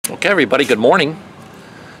Okay, everybody, good morning.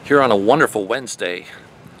 Here on a wonderful Wednesday.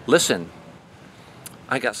 Listen,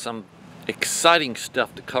 I got some exciting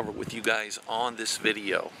stuff to cover with you guys on this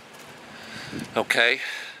video. Okay,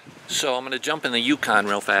 so I'm going to jump in the Yukon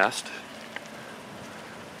real fast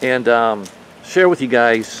and share with you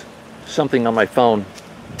guys something on my phone.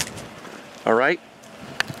 All right,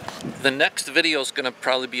 the next video is going to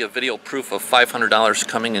probably be a video proof of $500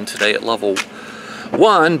 coming in today at level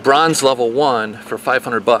 1, bronze level 1 for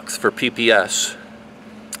 500 bucks for PPS.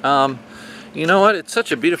 You know what? It's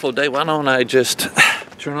such a beautiful day. Why don't I just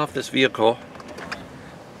turn off this vehicle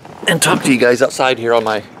and talk to you guys outside here on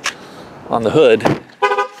the hood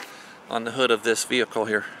of this vehicle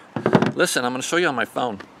here. Listen, I'm going to show you on my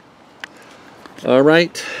phone. All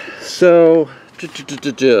right. So,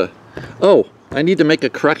 oh, I need to make a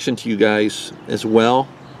correction to you guys as well.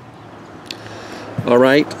 All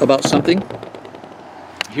right, about something.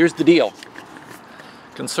 Here's the deal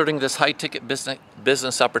concerning this high-ticket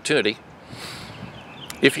business opportunity.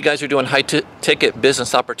 If you guys are doing high-ticket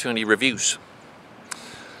business opportunity reviews,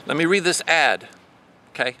 let me read this ad,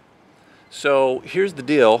 okay? So here's the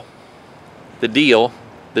deal. The deal.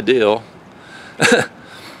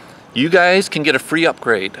 You guys can get a free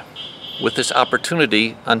upgrade with this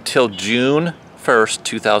opportunity until June 1st,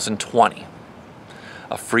 2020.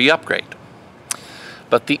 A free upgrade.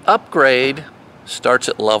 But the upgrade starts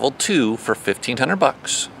at level 2 for 1,500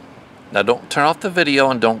 bucks. Now don't turn off the video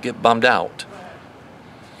and don't get bummed out.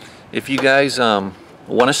 If you guys want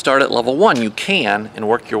to start at level 1, you can and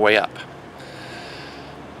work your way up.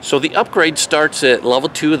 So the upgrade starts at level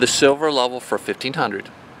 2, the silver level, for 1,500.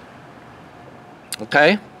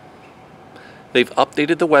 Okay? They've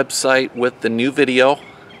updated the website with the new video,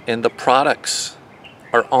 and the products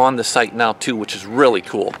are on the site now too, which is really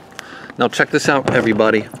cool. Now check this out,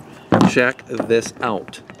 everybody. Check this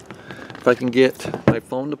out. If I can get my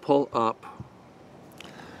phone to pull up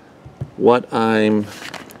what I'm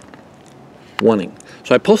wanting.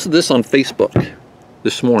 So I posted this on Facebook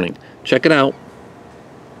this morning. Check it out.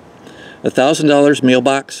 $1,000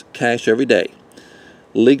 mailbox cash every day.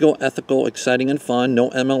 Legal, ethical, exciting, and fun. No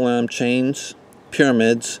MLM, chains,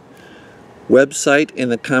 pyramids. Website in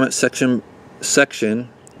the comment section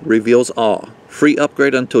reveals all. Free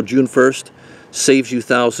upgrade until June 1st. Saves you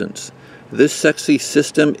thousands. This sexy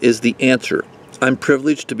system is the answer. I'm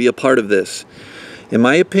privileged to be a part of this. In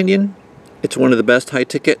my opinion, it's one of the best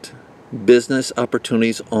high-ticket business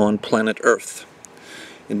opportunities on planet Earth.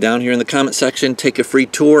 And down here in the comment section, take a free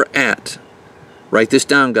tour at, write this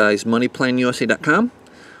down guys, moneyplanusa.com.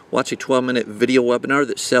 Watch a 12-minute video webinar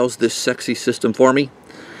that sells this sexy system for me.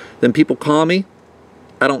 Then people call me.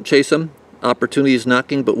 I don't chase them. Opportunity is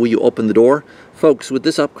knocking, but will you open the door? Folks, with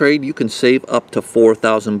this upgrade, you can save up to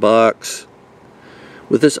 4,000 bucks.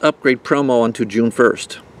 With this upgrade promo until June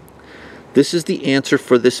 1st. This is the answer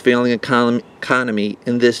for this failing economy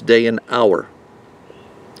in this day and hour.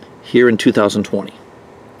 Here in 2020.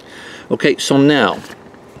 Okay, so now,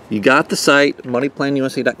 you got the site,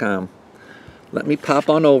 moneyplanusa.com. Let me pop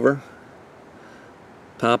on over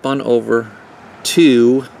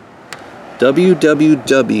to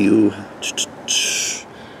www.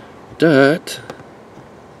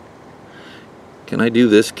 Can I do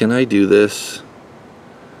this?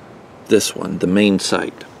 This one, the main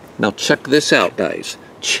site. Now check this out, guys.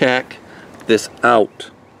 Check this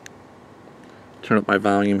out. Turn up my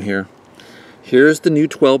volume here. Here's the new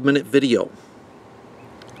 12-minute video.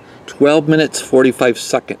 12 minutes, 45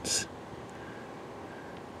 seconds.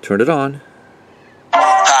 Turn it on.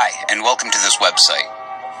 Hi, and welcome to this website.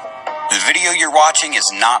 The video you're watching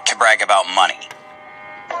is not to brag about money.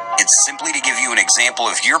 It's simply to give you an example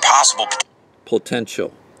of your possible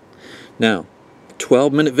potential. Now,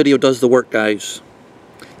 12-minute video does the work, guys.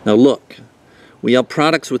 Now look, we have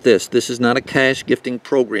products with this. This is not a cash gifting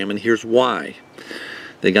program, and here's why.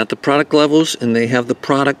 They got the product levels and they have the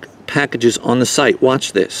product packages on the site.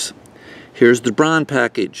 Watch this. Here's the bronze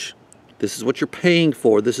package. This is what you're paying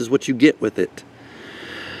for. This is what you get with it.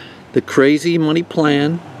 The crazy money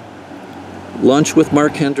plan. Lunch with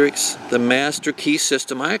Mark Hendricks. The master key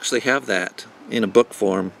system. I actually have that in a book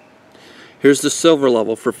form. Here's the silver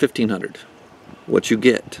level for 1,500. What you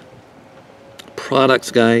get.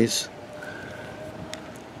 Products, guys.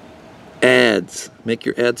 Ads. Make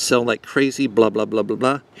your ads sell like crazy. Blah, blah, blah, blah,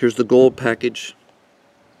 blah. Here's the gold package.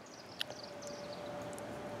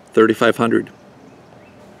 3,500.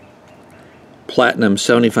 Platinum,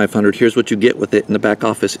 7,500. Here's what you get with it in the back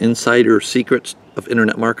office. Insider secrets of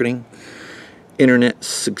internet marketing. Internet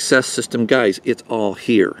success system. Guys, it's all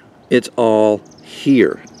here. It's all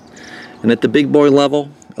here. And at the big boy level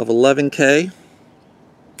of 11K,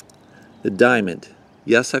 the diamond,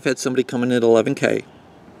 Yes, I've had somebody come in at 11K.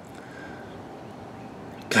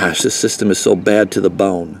 Gosh, this system is so bad to the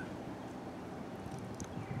bone.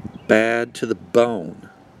 Bad to the bone.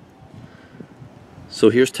 So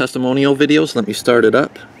here's testimonial videos. Let me start it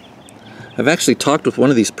up. I've actually talked with one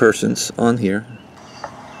of these persons on here.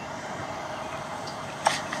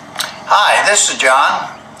 Hi, this is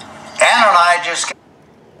John. Ann and I just got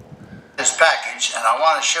this package and I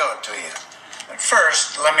want to show it to you. But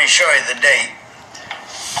first, let me show you the date.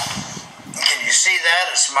 Can you see that?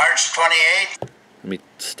 It's March 28th. Let me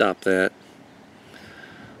stop that.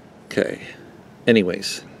 Okay.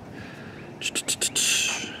 Anyways.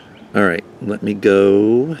 Alright, let me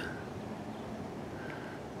go.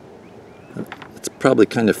 It's probably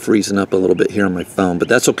kind of freezing up a little bit here on my phone, but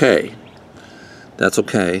that's okay. That's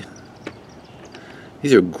okay.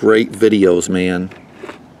 These are great videos, man.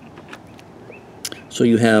 So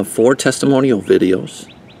you have 4 testimonial videos.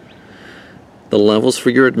 The levels for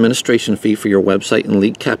your administration fee for your website and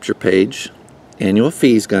lead capture page. Annual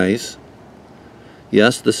fees, guys.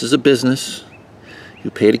 Yes, this is a business. You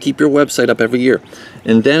pay to keep your website up every year.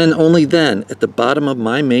 And then and only then, at the bottom of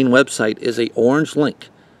my main website is a orange link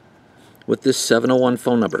with this 701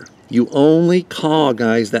 phone number. You only call,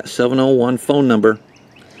 guys, that 701 phone number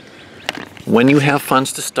when you have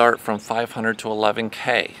funds to start from 500 to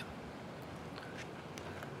 11K.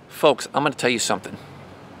 Folks, I'm going to tell you something.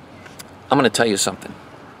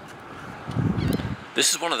 This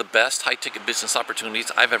is one of the best high-ticket business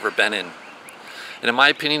opportunities I've ever been in. And in my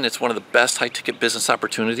opinion, it's one of the best high-ticket business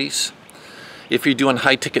opportunities if you're doing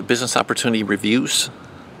high-ticket business opportunity reviews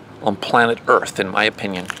on planet Earth, in my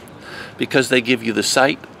opinion. Because they give you the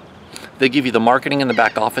site, they give you the marketing in the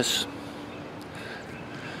back office,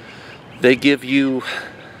 they give you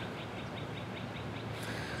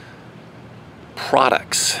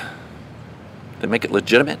products that make it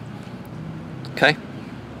legitimate. Okay?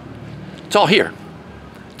 It's all here.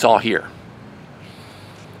 It's all here.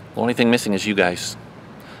 The only thing missing is you guys.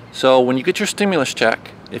 So when you get your stimulus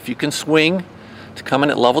check, if you can swing to come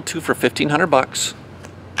in at level 2 for $1,500,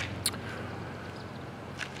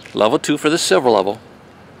 level 2 for the silver level,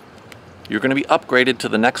 you're going to be upgraded to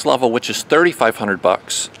the next level, which is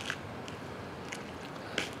 $3,500.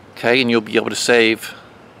 Okay, and you'll be able to save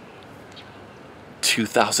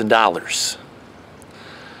 $2,000.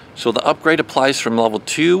 So the upgrade applies from level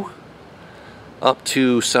 2 up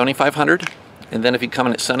to $7,500. And then if you come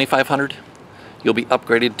in at $7,500, you'll be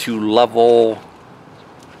upgraded to level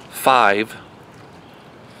 5,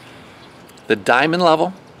 the diamond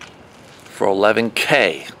level, for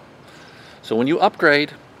 11K. So when you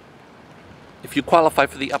upgrade, if you qualify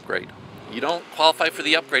for the upgrade, you don't qualify for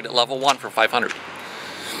the upgrade at level 1 for 500.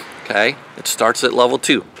 Okay, it starts at level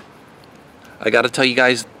 2. I got to tell you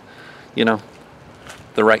guys, you know,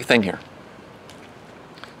 the right thing here.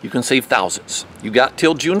 You can save thousands. You got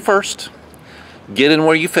till June 1st. Get in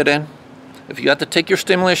where you fit in. If you have to take your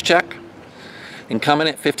stimulus check and come in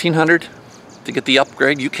at $1,500 to get the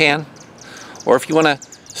upgrade, you can. Or if you want to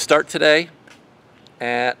start today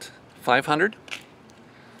at $500,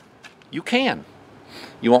 you can.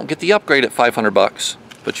 You won't get the upgrade at $500,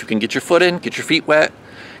 but you can get your foot in, get your feet wet,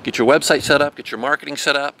 get your website set up, get your marketing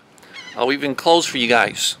set up. I'll even close for you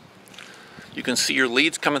guys. You can see your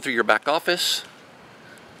leads coming through your back office.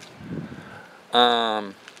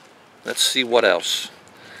 Let's see what else.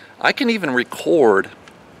 I can even record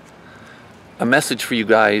a message for you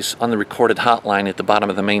guys on the recorded hotline at the bottom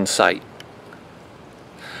of the main site.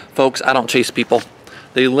 Folks, I don't chase people.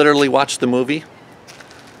 They literally watch the movie,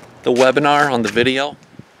 the webinar on the video,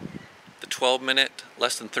 the 12-minute,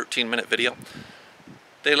 less than 13-minute video.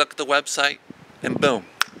 They look at the website and boom,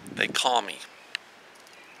 they call me.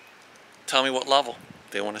 Tell me what level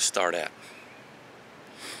they want to start at.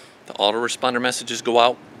 The autoresponder messages go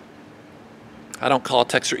out. I don't call,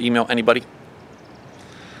 text, or email anybody.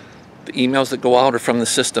 The emails that go out are from the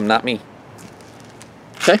system, not me.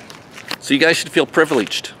 Okay? So you guys should feel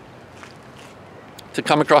privileged to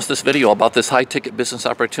come across this video about this high-ticket business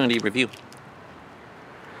opportunity review.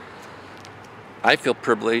 I feel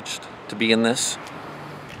privileged to be in this.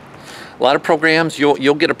 A lot of programs,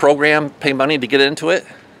 you'll get a program, pay money to get into it.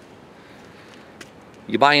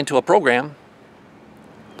 You buy into a program,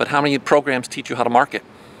 but how many programs teach you how to market,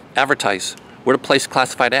 advertise, where to place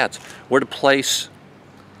classified ads, where to place,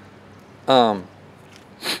 how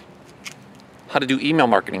to do email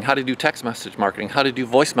marketing, how to do text message marketing, how to do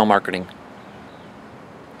voicemail marketing.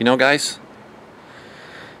 You know, guys,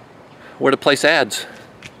 where to place ads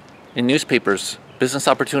in newspapers, business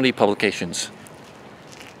opportunity publications.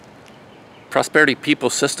 Prosperity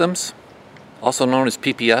People Systems, also known as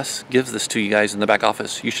PPS, gives this to you guys in the back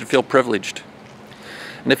office. You should feel privileged.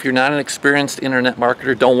 And if you're not an experienced internet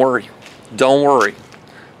marketer, don't worry. Don't worry.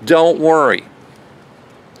 Don't worry.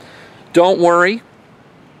 Don't worry.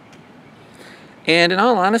 And in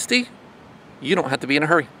all honesty, you don't have to be in a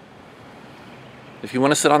hurry. If you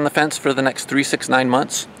want to sit on the fence for the next 3, 6, 9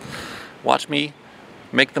 months, watch me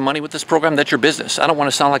make the money with this program, that's your business. I don't want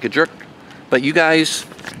to sound like a jerk, but you guys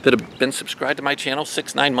that have been subscribed to my channel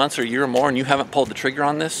 6, 9 months or a year or more and you haven't pulled the trigger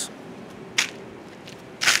on this,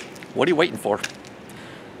 what are you waiting for?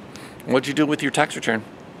 What'd you do with your tax return?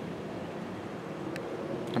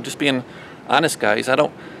 I'm just being honest, guys. I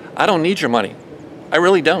don't need your money. I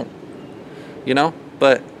really don't. You know,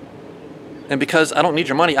 and because I don't need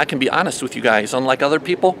your money, I can be honest with you guys, unlike other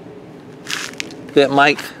people that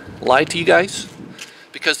might lie to you guys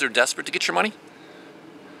because they're desperate to get your money.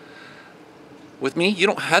 With me, you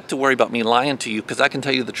don't have to worry about me lying to you because I can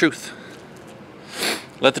tell you the truth.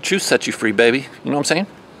 Let the truth set you free, baby. You know what I'm saying?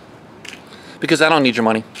 Because I don't need your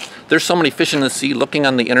money. There's so many fish in the sea looking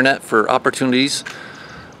on the internet for opportunities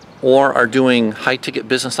or are doing high-ticket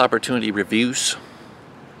business opportunity reviews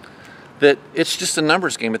that it's just a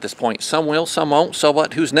numbers game at this point. Some will, some won't. So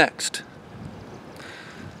what? Who's next?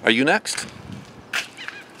 Are you next?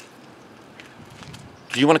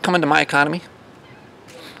 Do you want to come into my economy?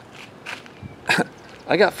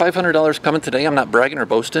 I got $500 coming today. I'm not bragging or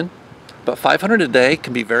boasting, but $500 a day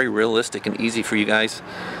can be very realistic and easy for you guys.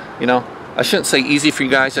 You know, I shouldn't say easy for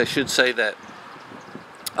you guys. I should say that,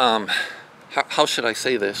 how should I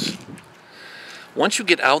say this? Once you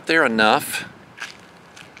get out there enough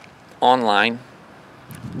online,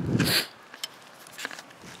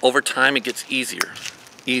 over time it gets easier,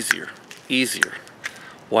 easier, easier.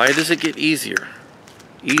 Why does it get easier?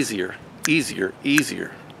 Easier, easier,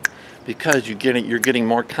 easier. Because you're getting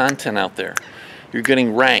more content out there. You're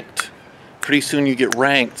getting ranked. Pretty soon you get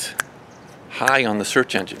ranked high on the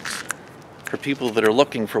search engines for people that are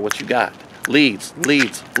looking for what you got. Leads,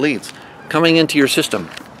 leads, leads coming into your system.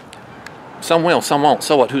 Some will, some won't.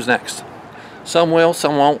 So what? Who's next? Some will,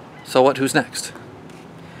 some won't. So what? Who's next?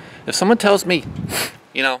 If someone tells me,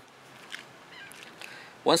 you know,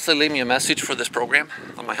 once they leave me a message for this program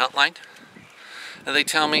on my hotline, and they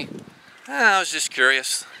tell me, I was just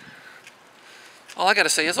curious. All I got to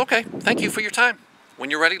say is, okay, thank you for your time.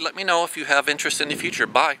 When you're ready, let me know if you have interest in the future.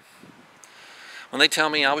 Bye. When they tell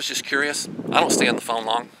me I was just curious, I don't stay on the phone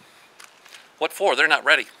long. What for? They're not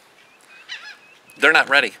ready. They're not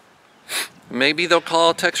ready. Maybe they'll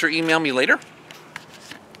call, text, or email me later.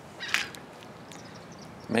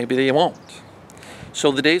 Maybe they won't.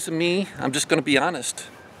 So the days of me, I'm just going to be honest.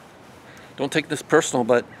 Don't take this personal,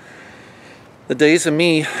 but the days of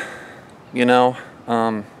me, you know,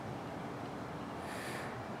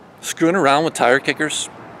 screwing around with tire kickers,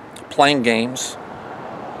 playing games,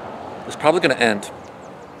 is probably going to end.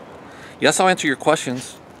 Yes, I'll answer your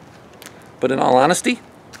questions, but in all honesty,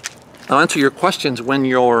 I'll answer your questions when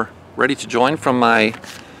you're ready to join from my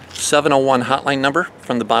 701 hotline number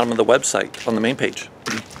from the bottom of the website on the main page.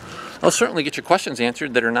 I'll certainly get your questions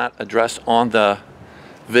answered that are not addressed on the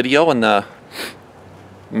video and the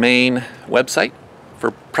main website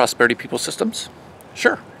for Prosperity People Systems.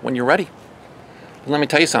 Sure, when you're ready. But let me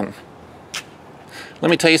tell you something. Let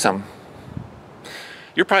me tell you something.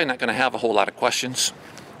 You're probably not going to have a whole lot of questions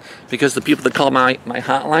because the people that call my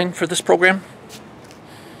hotline for this program,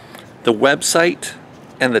 the website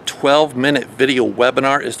and the 12-minute video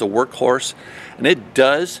webinar is the workhorse, and it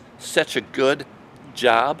does such a good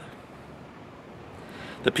job.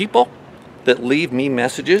 The people that leave me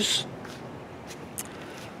messages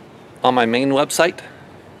on my main website,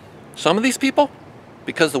 some of these people,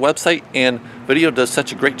 because the website and video does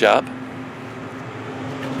such a great job,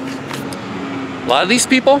 a lot of these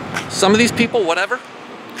people, some of these people, whatever,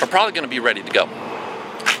 are probably going to be ready to go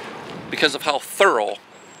because of how thorough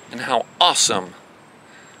and how awesome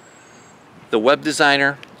the web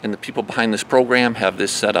designer and the people behind this program have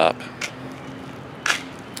this set up.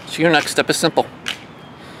 So your next step is simple.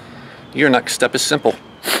 Your next step is simple.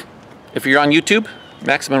 If you're on YouTube,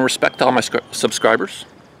 maximum respect to all my subscribers.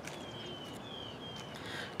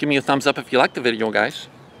 Give me a thumbs up if you like the video, guys.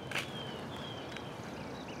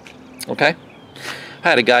 Okay? I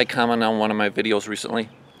had a guy comment on one of my videos recently.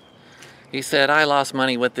 He said, I lost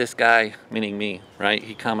money with this guy, meaning me, right?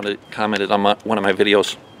 He commented on one of my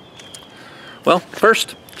videos. Well,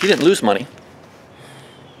 first, he didn't lose money.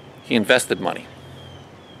 He invested money.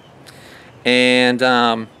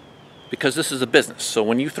 And because this is a business. So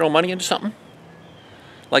when you throw money into something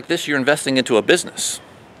like this, you're investing into a business.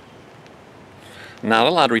 Not a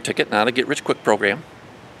lottery ticket, not a get-rich-quick program.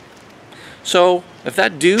 So if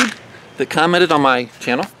that dude that commented on my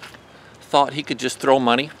channel thought he could just throw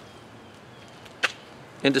money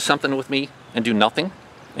into something with me and do nothing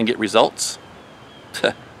and get results?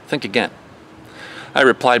 Think again. I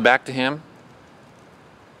replied back to him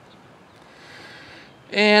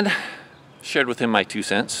and shared with him my 2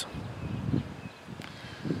 cents.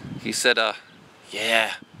 He said,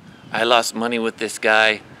 yeah, I lost money with this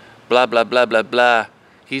guy, blah, blah, blah, blah, blah.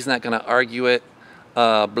 He's not going to argue it,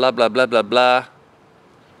 blah, blah, blah, blah, blah.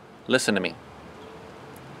 Listen to me.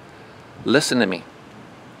 Listen to me.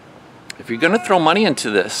 If you're going to throw money into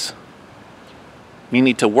this, you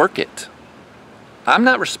need to work it. I'm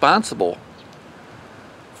not responsible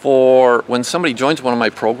for when somebody joins one of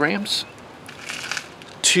my programs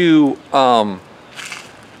to,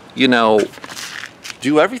 you know,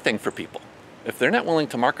 do everything for people. If they're not willing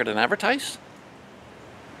to market and advertise,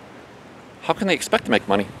 how can they expect to make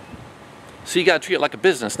money? So you got to treat it like a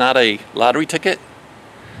business, not a lottery ticket,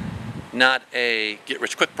 not a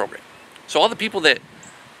get-rich-quick program. So all the people that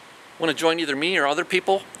want to join either me or other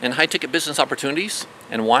people in high-ticket business opportunities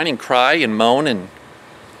and whine and cry and moan and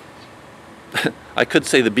I could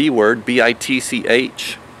say the B word,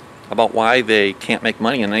 B-I-T-C-H, about why they can't make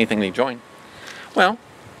money in anything they join. Well,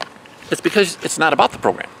 it's because it's not about the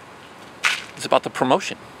program. It's about the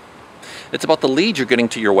promotion. It's about the leads you're getting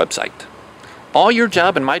to your website. All your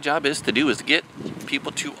job and my job is to do is to get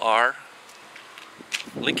people to our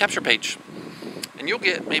lead capture page. And you'll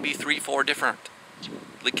get maybe 3, 4 different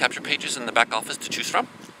lead capture pages in the back office to choose from.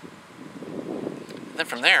 And then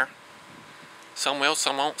from there, some will,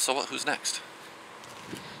 some won't, so what, who's next?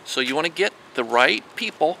 So you want to get the right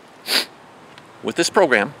people with this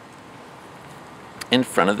program in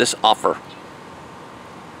front of this offer.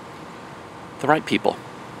 The right people.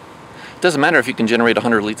 It doesn't matter if you can generate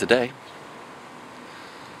 100 leads a day.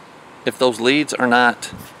 If those leads are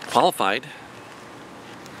not qualified,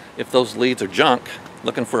 if those leads are junk,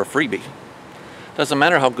 looking for a freebie, doesn't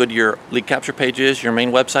matter how good your lead capture page is, your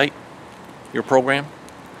main website, your program,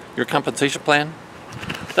 your compensation plan.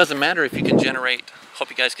 Doesn't matter if you can generate, hope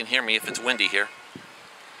you guys can hear me if it's windy here.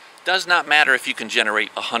 Does not matter if you can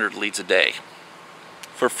generate 100 leads a day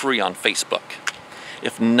for free on Facebook.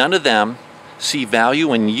 If none of them see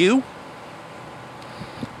value in you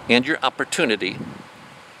and your opportunity,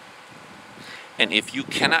 and if you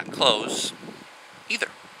cannot close either,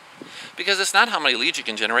 because it's not how many leads you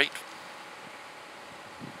can generate.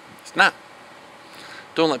 It's not.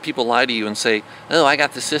 Don't let people lie to you and say, oh, I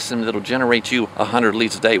got the system that'll generate you 100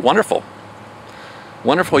 leads a day. Wonderful.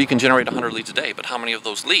 Wonderful, you can generate 100 leads a day, but how many of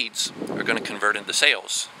those leads are going to convert into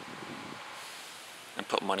sales and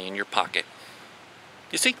put money in your pocket?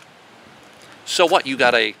 You see? So what? You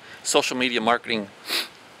got a social media marketing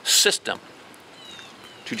system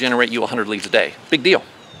to generate you 100 leads a day. Big deal.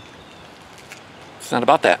 It's not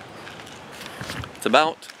about that. It's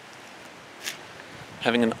about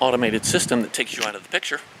having an automated system that takes you out of the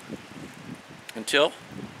picture until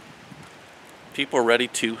people are ready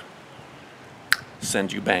to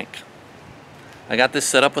send you bank. I got this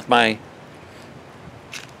set up with my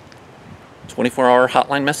 24-hour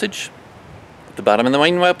hotline message at the bottom of the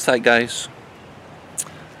main website, guys.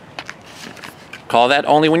 Call that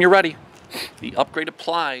only when you're ready. The upgrade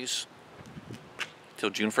applies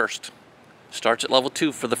till June 1st. Starts at level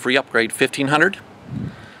 2 for the free upgrade, $1,500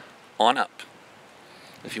 on up.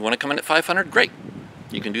 If you want to come in at $500, great.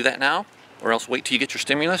 You can do that now, or else wait till you get your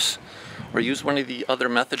stimulus, or use one of the other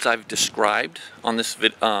methods I've described on this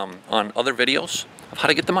on other videos of how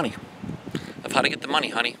to get the money. Of how to get the money,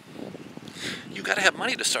 honey. You got to have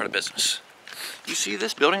money to start a business. You see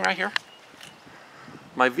this building right here?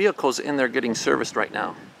 My vehicle's in there getting serviced right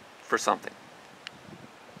now for something.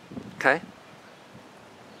 Okay?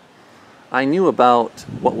 I knew about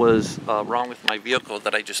what was wrong with my vehicle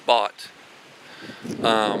that I just bought.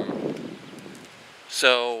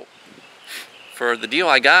 So for the deal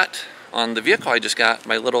I got on the vehicle I just got,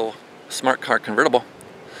 my little smart car convertible,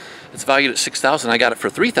 it's valued at $6,000. I got it for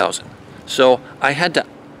 $3,000. So I had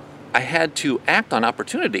to act on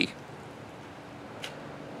opportunity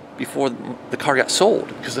before the car got sold,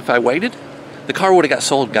 because if I waited, the car would have got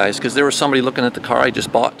sold, guys, because there was somebody looking at the car I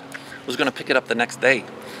just bought, was going to pick it up the next day.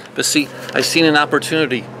 But see, I seen an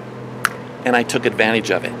opportunity and I took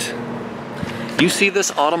advantage of it. You see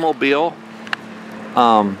this automobile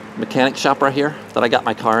mechanic shop right here that I got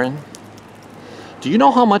my car in? Do you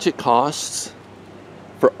know how much it costs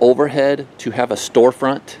for overhead to have a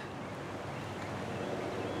storefront,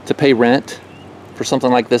 to pay rent for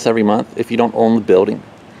something like this every month if you don't own the building?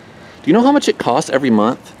 Do you know how much it costs every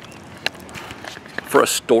month for a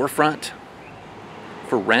storefront,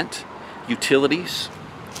 for rent, utilities,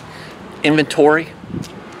 inventory?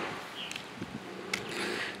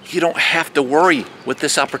 You don't have to worry with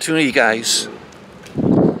this opportunity, guys.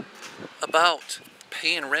 about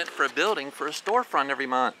paying rent for a building for a storefront every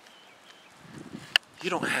month. You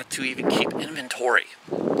don't have to even keep inventory.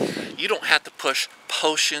 You don't have to push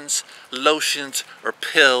potions, lotions, or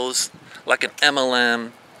pills like an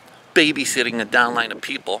MLM babysitting a downline of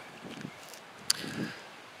people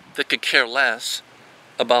that could care less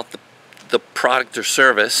about the product or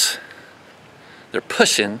service they're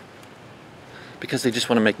pushing because they just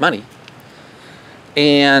want to make money.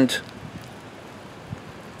 And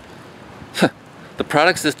the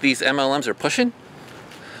products that these MLMs are pushing,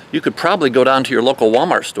 you could probably go down to your local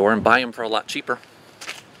Walmart store and buy them for a lot cheaper.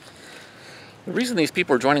 The reason these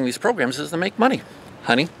people are joining these programs is to make money,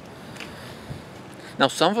 honey. Now,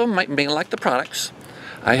 some of them may like the products.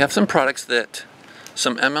 I have some products that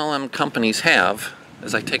some MLM companies have.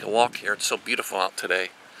 As I take a walk here, it's so beautiful out today.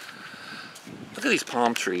 Look at these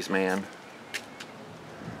palm trees, man.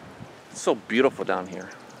 It's so beautiful down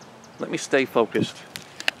here. Let me stay focused.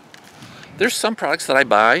 There's some products that I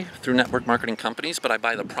buy through network marketing companies, but I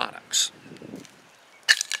buy the products.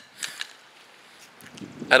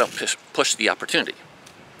 I don't push the opportunity.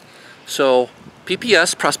 So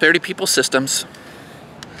PPS, Prosperity People Systems,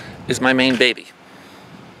 is my main baby.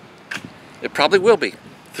 It probably will be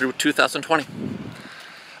through 2020.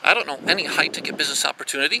 I don't know any high-ticket business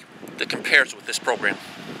opportunity that compares with this program.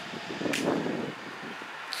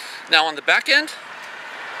 Now on the back end,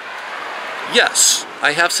 yes,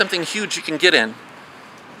 I have something huge you can get in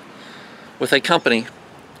with a company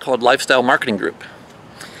called Lifestyle Marketing Group.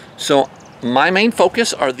 So my main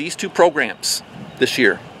focus are these two programs this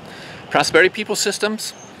year. Prosperity People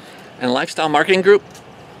Systems and Lifestyle Marketing Group.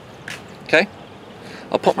 Okay?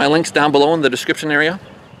 I'll put my links down below in the description area.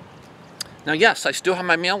 Now yes, I still have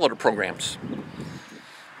my mail order programs.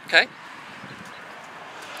 Okay?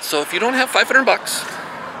 So if you don't have 500 bucks,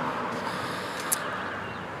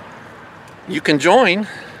 you can join,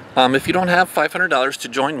 if you don't have $500 to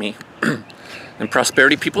join me in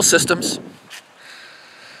Prosperity People Systems.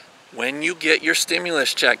 When you get your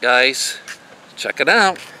stimulus check, guys, check it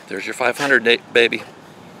out. There's your 500, baby.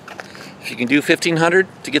 If you can do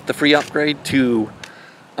 1,500 to get the free upgrade to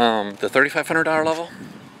the $3,500 level,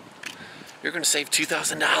 you're going to save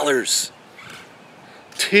 $2,000.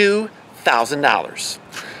 $2,000.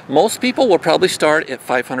 Most people will probably start at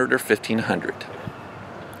 500 or 1,500.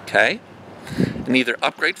 Okay? And either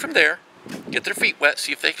upgrade from there, get their feet wet,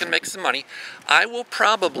 see if they can make some money. I will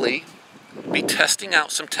probably be testing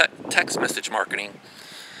out some text message marketing.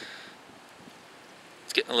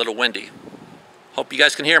 It's getting a little windy. Hope you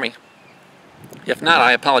guys can hear me. If not,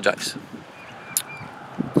 I apologize.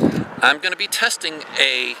 I'm going to be testing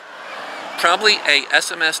probably a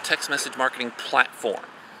SMS text message marketing platform.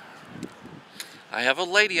 I have a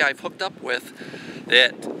lady I've hooked up with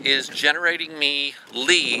that is generating me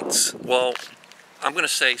leads, well, I'm going to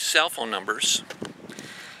say cell phone numbers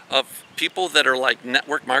of people that are like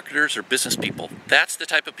network marketers or business people. That's the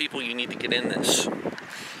type of people you need to get in this.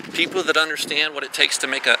 People that understand what it takes to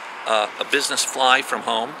make a business fly from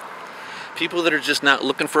home. People that are just not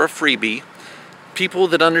looking for a freebie. People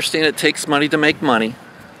that understand it takes money to make money.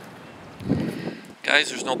 Guys,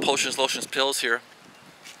 there's no potions, lotions, pills here.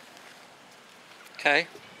 Okay?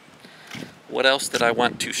 What else did I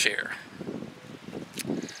want to share?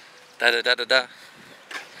 Da-da-da-da-da.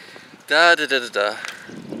 Da-da-da-da-da.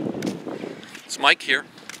 It's Mike here.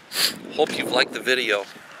 Hope you've liked the video.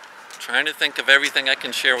 Trying to think of everything I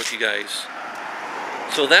can share with you guys.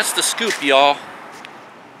 So that's the scoop, y'all.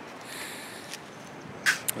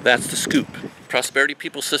 That's the scoop. Prosperity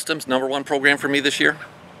People Systems, #1 program for me this year.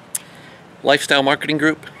 Lifestyle Marketing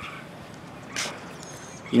Group.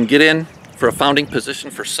 You can get in for a founding position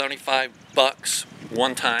for 75 bucks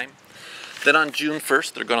one time. Then on June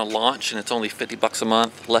 1st, they're going to launch, and it's only 50 bucks a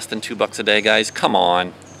month, less than 2 bucks a day, guys. Come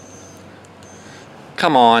on.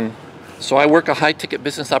 Come on. So I work a high-ticket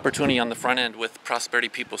business opportunity on the front end with Prosperity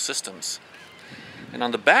People Systems. And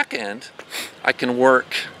on the back end, I can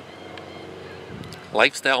work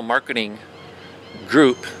Lifestyle Marketing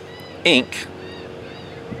Group, Inc.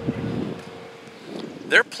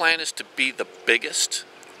 Their plan is to be the biggest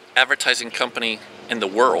advertising company in the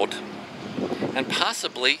world and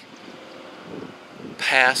possibly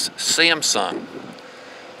pass Samsung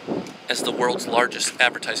as the world's largest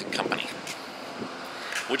advertising company.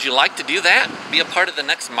 Would you like to do that? Be a part of the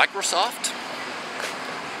next Microsoft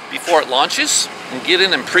before it launches and get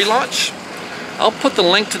in and pre-launch? I'll put the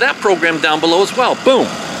link to that program down below as well. Boom.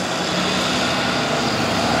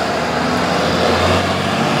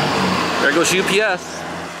 There goes UPS.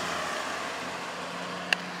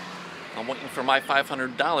 I'm waiting for my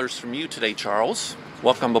 $500 from you today, Charles.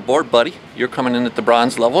 Welcome aboard, buddy. You're coming in at the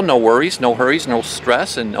bronze level. No worries, no hurries, no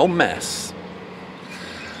stress, and no mess.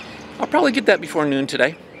 I'll probably get that before noon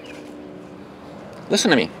today.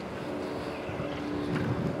 Listen to me.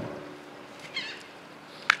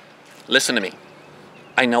 Listen to me.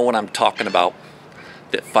 I know what I'm talking about.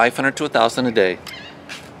 That 500 to 1,000 a day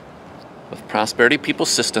with Prosperity People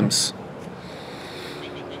Systems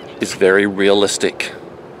is very realistic.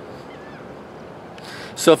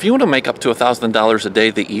 So if you want to make up to $1,000 a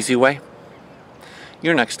day the easy way,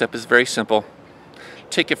 your next step is very simple.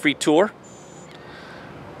 Take a free tour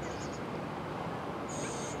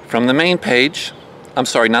from the main page, I'm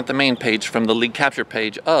sorry, not the main page, from the lead capture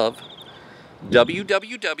page of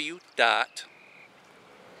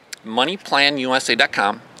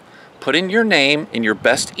www.moneyplanusa.com. Put in your name and your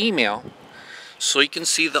best email so you can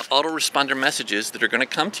see the autoresponder messages that are going to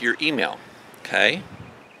come to your email. Okay?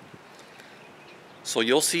 So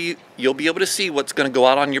you'll be able to see what's going to go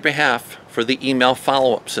out on your behalf for the email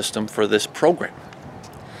follow-up system for this program.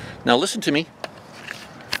 Now listen to me.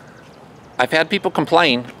 I've had people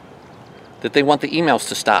complain that they want the emails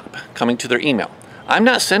to stop coming to their email. I'm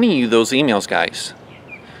not sending you those emails, guys.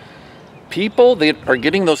 People that are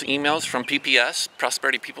getting those emails from PPS,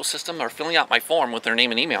 Prosperity People System, are filling out my form with their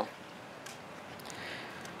name and email,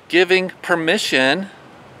 giving permission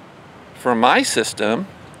for my system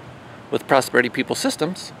with Prosperity People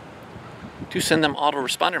Systems to send them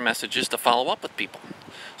autoresponder messages to follow up with people.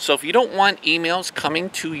 So if you don't want emails coming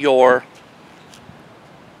to your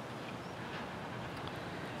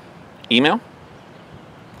email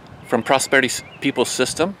from Prosperity People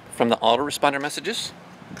System from the autoresponder messages,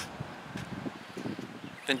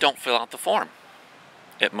 then don't fill out the form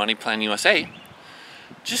at Money Plan USA.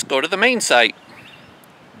 Just go to the main site,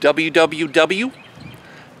 www.simple,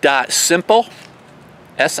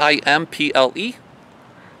 S-I-M-P-L-E,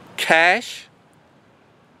 cash,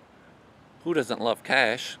 who doesn't love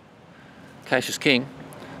cash? Cash is king,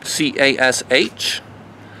 C-A-S-H,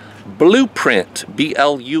 blueprint,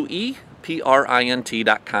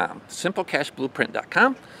 B-L-U-E-P-R-I-N-T.com,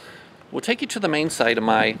 simplecashblueprint.com will take you to the main site of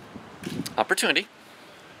my opportunity,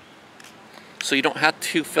 so you don't have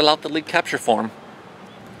to fill out the lead capture form.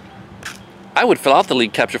 I would fill out the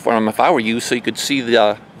lead capture form if I were you, so you could see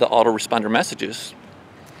the autoresponder messages.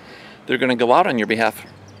 They're going to go out on your behalf.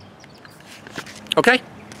 Okay?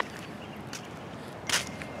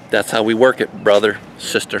 That's how we work it, brother,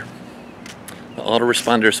 sister. The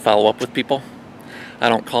autoresponders follow up with people. I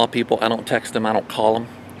don't call people, I don't text them, I don't call them.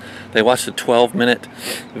 They watch the 12-minute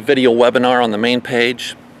video webinar on the main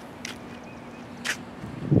page.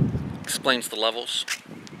 Explains the levels.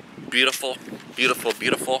 Beautiful, beautiful,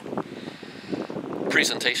 beautiful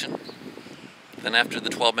presentation. Then after the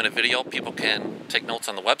 12-minute video, people can take notes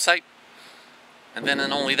on the website. And then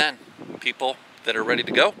and only then, people that are ready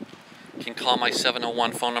to go can call my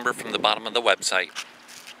 701 phone number from the bottom of the website.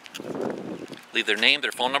 Leave their name,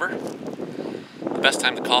 their phone number, the best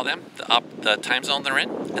time to call them, the time zone they're in,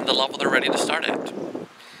 and the level they're ready to start at.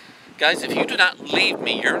 Guys, if you do not leave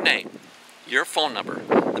me your name, your phone number,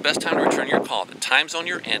 the best time to return your call, the time zone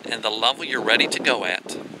you're in, and the level you're ready to go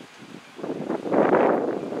at,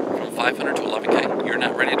 from 500 to 11K, you're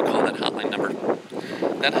not ready to call that hotline number.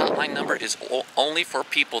 That hotline number is only for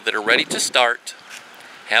people that are ready to start,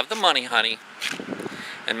 have the money, honey,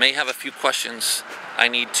 and may have a few questions I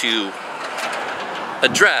need to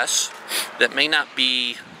address that may not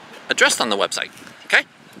be addressed on the website. Okay?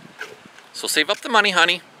 So save up the money,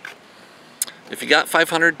 honey. If you got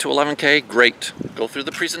 500 to 11K, great. Go through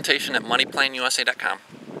the presentation at moneyplanusa.com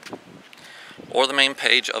or the main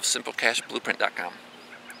page of simplecashblueprint.com.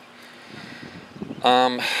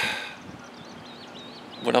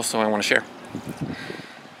 What else do I want to share?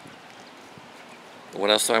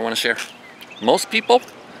 What else do I want to share? Most people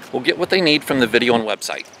will get what they need from the video and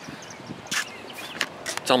website.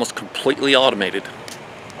 It's almost completely automated.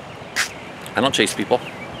 I don't chase people.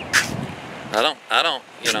 I don't,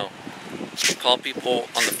 call people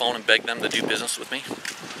on the phone and beg them to do business with me.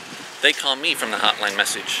 They call me from the hotline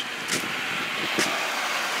message.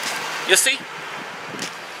 You see?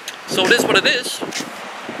 So it is what it is.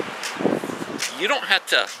 You don't have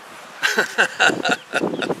to...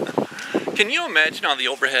 Can you imagine on the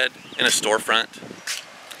overhead in a storefront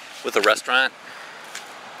with a restaurant?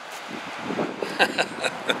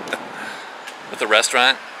 With a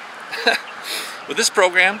restaurant? With this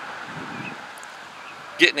program,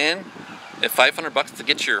 getting in at $500 to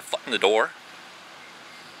get your foot in the door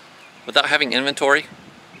without having inventory,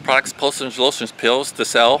 products, potions, lotions, pills to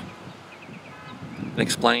sell and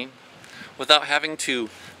explain, without having to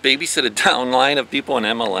babysit a down line of people in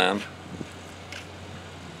MLM,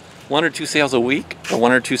 1 or 2 sales a week or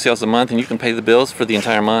 1 or 2 sales a month, and you can pay the bills for the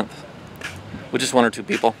entire month with just 1 or 2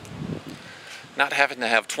 people. Not having to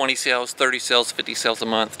have 20 sales, 30 sales, 50 sales a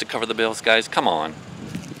month to cover the bills, guys. Come on.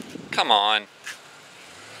 Come on.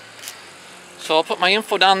 So I'll put my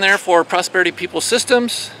info down there for Prosperity People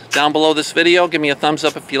Systems down below this video. Give me a thumbs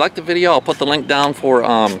up if you like the video. I'll put the link down for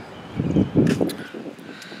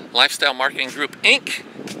Lifestyle Marketing Group Inc.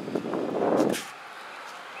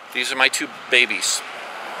 These are my 2 babies.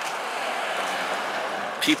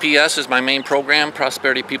 PPS is my main program,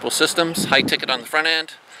 Prosperity People Systems, high ticket on the front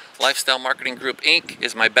end. Lifestyle Marketing Group Inc.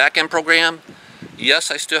 is my back end program.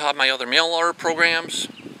 Yes, I still have my other mail order programs.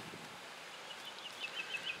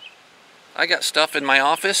 I got stuff in my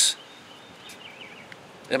office,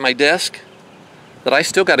 at my desk, that I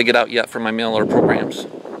still got to get out yet for my mail order programs.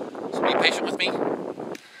 So be patient with me.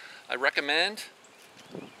 I recommend,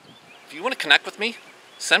 if you want to connect with me,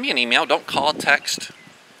 send me an email. Don't call, text,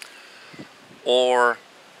 or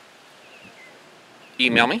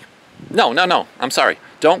email me. No, I'm sorry.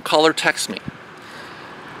 Don't call or text me.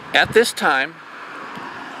 At this time,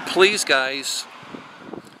 please, guys,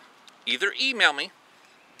 either email me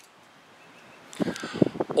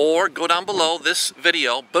or go down below this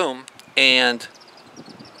video, boom, and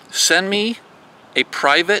send me a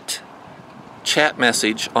private chat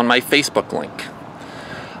message on my Facebook link.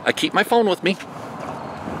 I keep my phone with me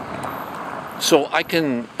so I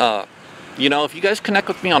can, you know, if you guys connect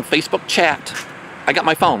with me on Facebook chat, I got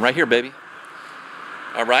my phone right here, baby.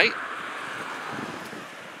 All right?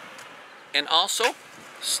 And also,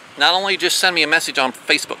 not only just send me a message on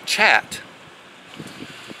Facebook chat,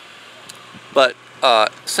 but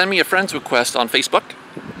send me a friend's request on Facebook.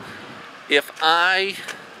 If I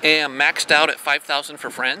am maxed out at 5,000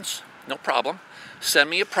 for friends, no problem.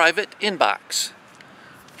 Send me a private inbox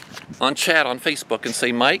on chat on Facebook and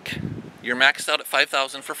say, Mike, you're maxed out at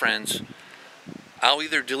 5,000 for friends. I'll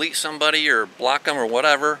either delete somebody or block them or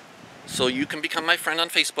whatever, so you can become my friend on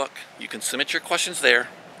Facebook. You can submit your questions there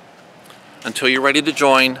until you're ready to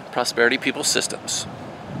join Prosperity People Systems.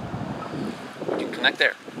 You can connect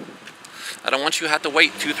there. I don't want you to have to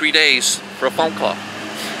wait 2-3 days for a phone call.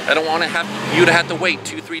 I don't want you to have to wait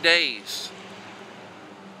 2-3 days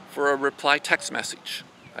for a reply text message.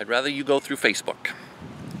 I'd rather you go through Facebook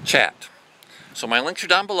chat. So my links are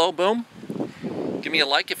down below, boom. Give me a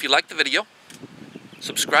like if you like the video.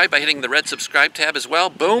 Subscribe by hitting the red subscribe tab as well,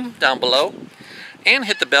 boom, down below. And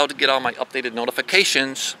hit the bell to get all my updated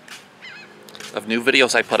notifications of new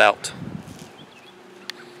videos I put out.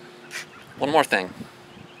 One more thing.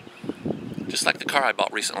 Just like the car I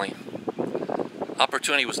bought recently.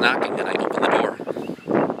 Opportunity was knocking and I opened the door.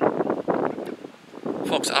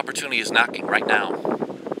 Folks, opportunity is knocking right now.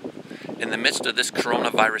 In the midst of this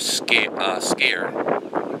coronavirus scare.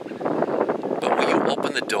 But will you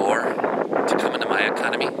open the door to come into my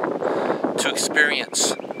economy? To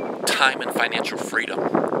experience time and financial freedom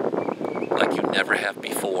like you never have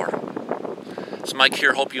before. So Mike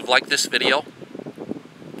here, hope you've liked this video.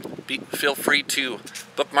 Feel free to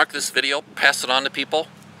bookmark this video, pass it on to people.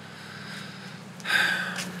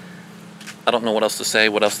 I don't know what else to say,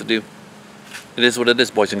 what else to do. It is what it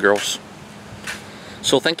is, boys and girls.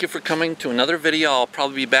 So thank you for coming to another video. I'll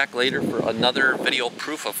probably be back later for another video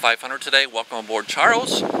proof of 500 today. Welcome aboard,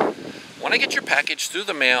 Charles. When I get your package through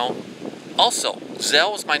the mail, also,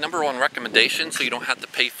 Zelle is my #1 recommendation, so you don't have to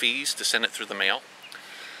pay fees to send it through the mail.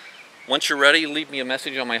 Once you're ready, leave me a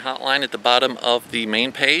message on my hotline at the bottom of the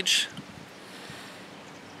main page.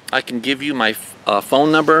 I can give you my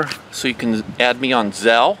phone number so you can add me on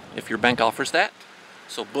Zelle if your bank offers that.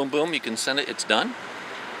 So boom, boom, you can send it, it's done.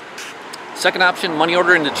 Second option, money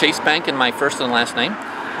order into Chase Bank in my first and last name.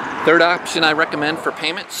 Third option I recommend for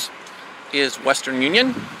payments is Western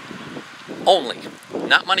Union only.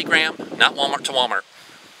 Not MoneyGram, not Walmart to Walmart.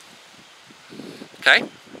 Okay?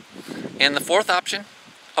 And the fourth option,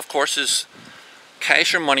 of course, is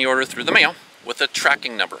cash or money order through the mail with a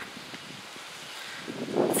tracking number.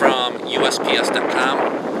 From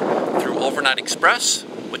USPS.com through Overnight Express,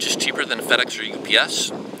 which is cheaper than FedEx or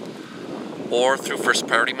UPS, or through First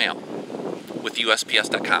Priority Mail with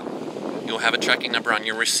USPS.com. You'll have a tracking number on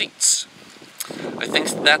your receipts. I think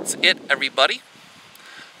that's it, everybody.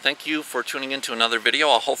 Thank you for tuning in to another video.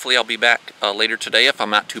 Hopefully I'll be back later today if I'm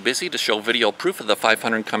not too busy to show video proof of the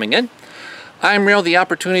 500 coming in. I'm real, the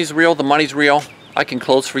opportunity's real, the money's real. I can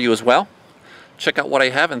close for you as well. Check out what I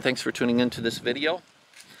have, and thanks for tuning into this video.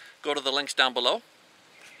 Go to the links down below.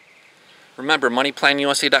 Remember,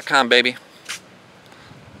 moneyplanusa.com, baby.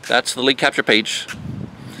 That's the lead capture page.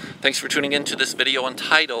 Thanks for tuning in to this video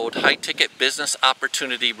entitled High Ticket Business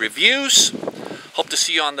Opportunity Reviews. Hope to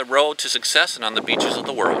see you on the road to success and on the beaches of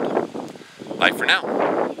the world. Bye for now.